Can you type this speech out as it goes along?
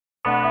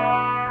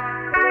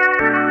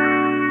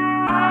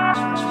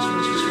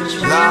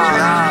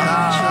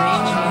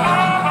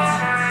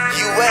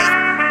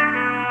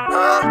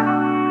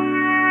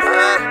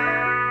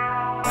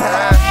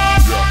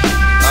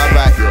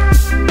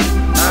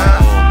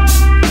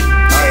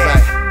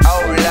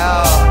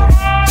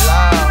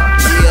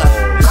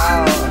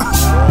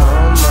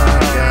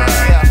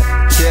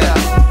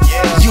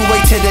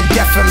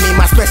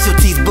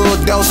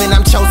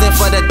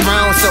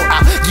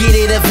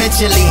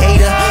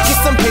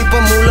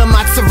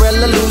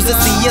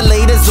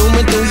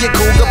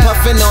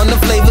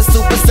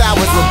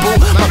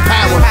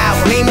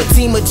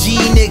G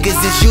niggas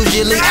is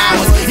usually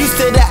ours. Used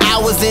to the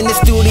hours in the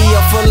studio,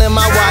 full in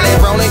my wallet,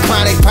 rolling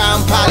chronic,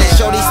 pound pilot.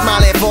 Shorty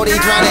smiling, 40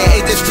 drowning,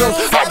 ate the strooms,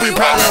 heart be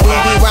prowling. We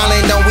be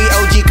wildin', don't we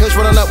OG, Kush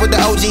rolling up with the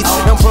OGs.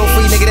 Them pro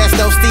free, nigga, that's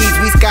no steeds.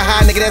 We sky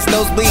high, nigga, that's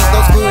no bleeds.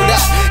 No screwed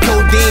up,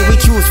 codeine, we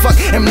choose fuck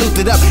and looped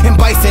it up. And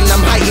bison,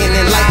 I'm heightened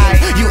and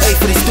lightened. You ate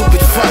for these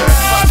stupid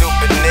fucks.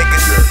 Stupid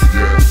niggas.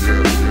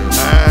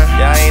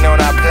 Y'all ain't on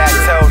our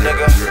plateau,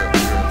 nigga.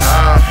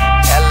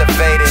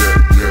 Elevated.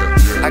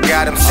 I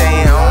got him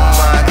saying, oh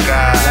my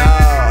God.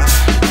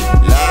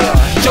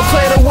 Joe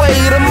cleared away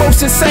the most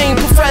insane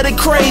prophetic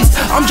craze.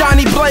 I'm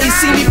Johnny Blaze,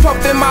 see me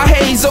puffin' my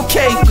haze,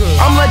 okay.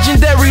 I'm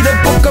legendary, the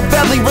book of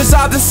belly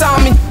resides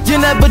inside me.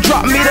 You never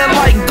drop me, that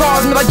light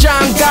guards me like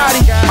John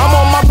Gotti. I'm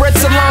on my bread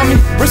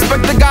salami,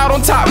 respect the God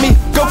on top me.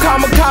 Go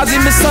kamikaze,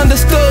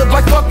 misunderstood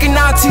like fucking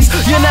Nazis.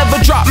 You never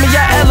drop me,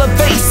 I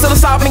elevate,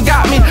 psilocybin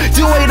got me.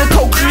 You ain't a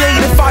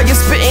co-creative, fire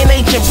spitting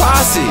ancient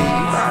posse.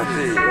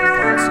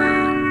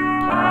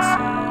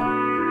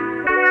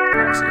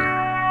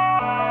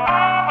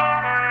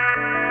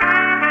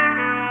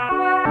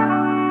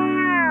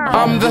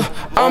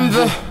 I'm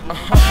the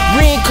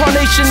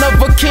reincarnation of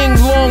a king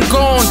long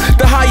gone.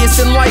 The highest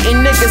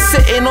enlightened nigga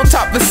sitting on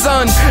top of the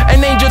sun.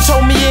 An angel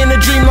told me in a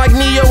dream like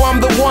Neo,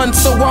 I'm the one.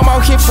 So I'm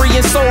out here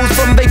freeing souls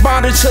from they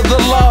bondage to the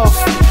love.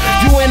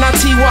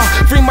 UNITY,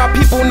 free my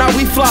people, now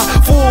we fly.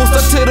 Fools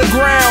stuck to the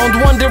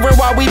ground, wondering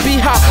why we be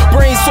high.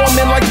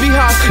 Brainstorming like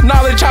beehives,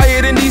 knowledge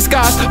higher than these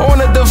guys. On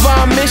a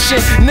divine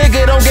mission,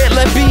 nigga don't get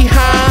left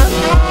behind.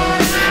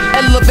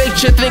 Elevate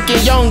your thinking,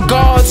 young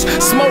gods.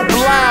 Smoke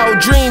loud,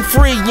 dream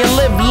free and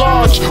live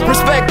large.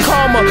 Respect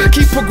karma,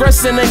 keep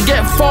progressing and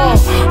get far.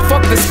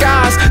 Fuck the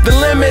skies, the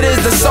limit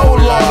is the soul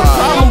law. The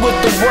problem with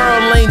the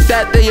world ain't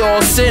that they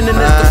all sinning.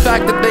 It's the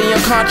fact that they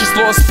unconscious,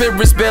 lost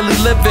spirits barely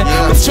living.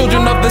 The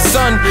children of the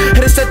sun,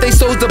 had it set they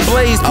souls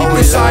ablaze.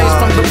 People science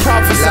from the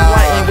prophets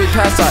enlightened way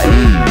past our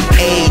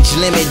age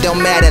limit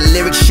don't matter,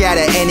 lyrics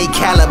shatter any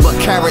caliber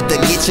character.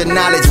 Get your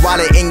knowledge,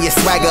 wallet in your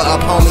swagger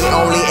up, homie,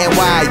 only and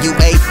why you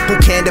ate. Who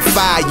can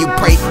defy you,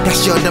 pray,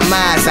 that's your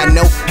demise, I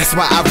know, that's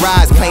why I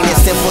rise, plain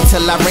and simple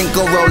till I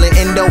wrinkle, rolling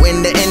endo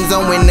in the end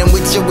zone, winning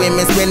with your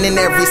women, spending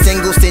every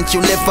single cent you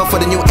live for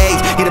the new age,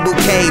 get a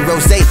bouquet,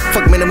 rosé,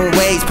 fuck minimum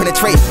wage,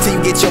 penetrate till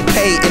you get your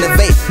pay,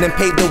 innovate, then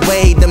pave the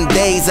way, them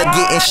days are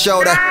getting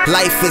shorter,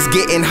 life is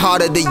getting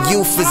harder, the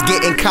youth is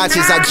getting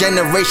conscious, our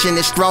generation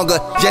is stronger,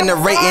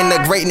 generating the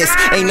greatness,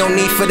 ain't no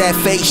need for that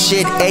fake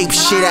shit, ape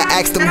shit, I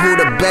asked them who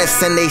the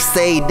best and they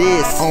say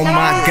this, oh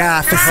my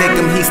God, forsake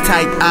him, he's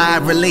type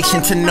I,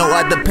 relation to no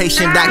other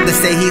patient, doctors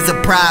say he's a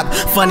prob,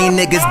 funny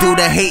niggas do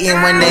the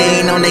hating when they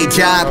ain't on their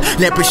job,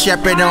 Leopard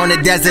Shepard on the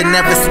desert,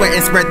 never sweat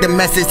and spread the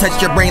message,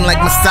 touch your brain like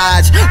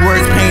massage,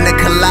 words paint a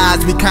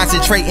collage, we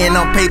concentrating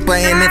on paper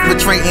and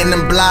infiltrating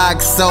them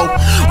blogs, so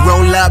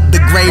roll up the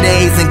great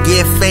A's and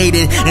get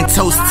faded, and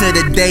toast to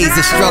the days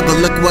of struggle,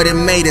 look what it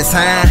made us,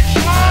 huh?